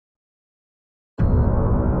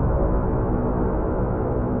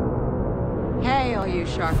all you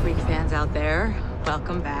Shark Week fans out there.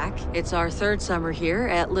 Welcome back. It's our third summer here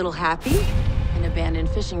at Little Happy, an abandoned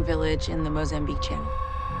fishing village in the Mozambique Channel.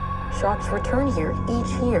 Sharks return here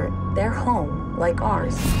each year. Their home, like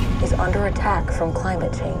ours, is under attack from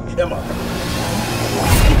climate change.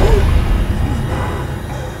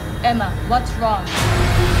 Emma, what's wrong?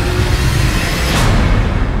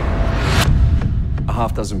 A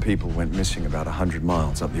half dozen people went missing about 100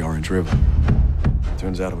 miles up the Orange River.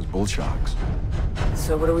 Turns out it was bull sharks.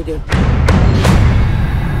 So what do we do?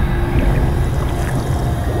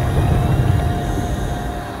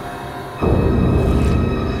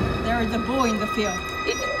 There is a bull in the field.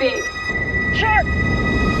 It's big. Shark!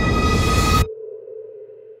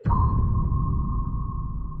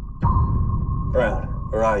 Brown,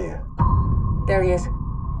 where are you? There he is.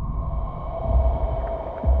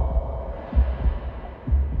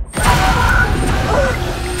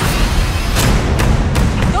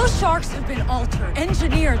 Those sharks have been altered,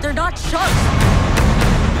 engineered. They're not sharks.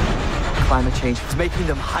 Climate change is making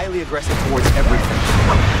them highly aggressive towards everything.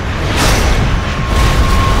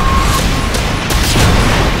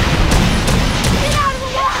 Get out of the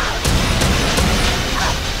water!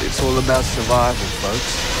 It's all about survival,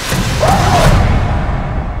 folks.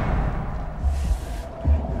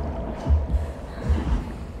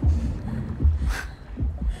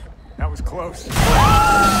 That was close.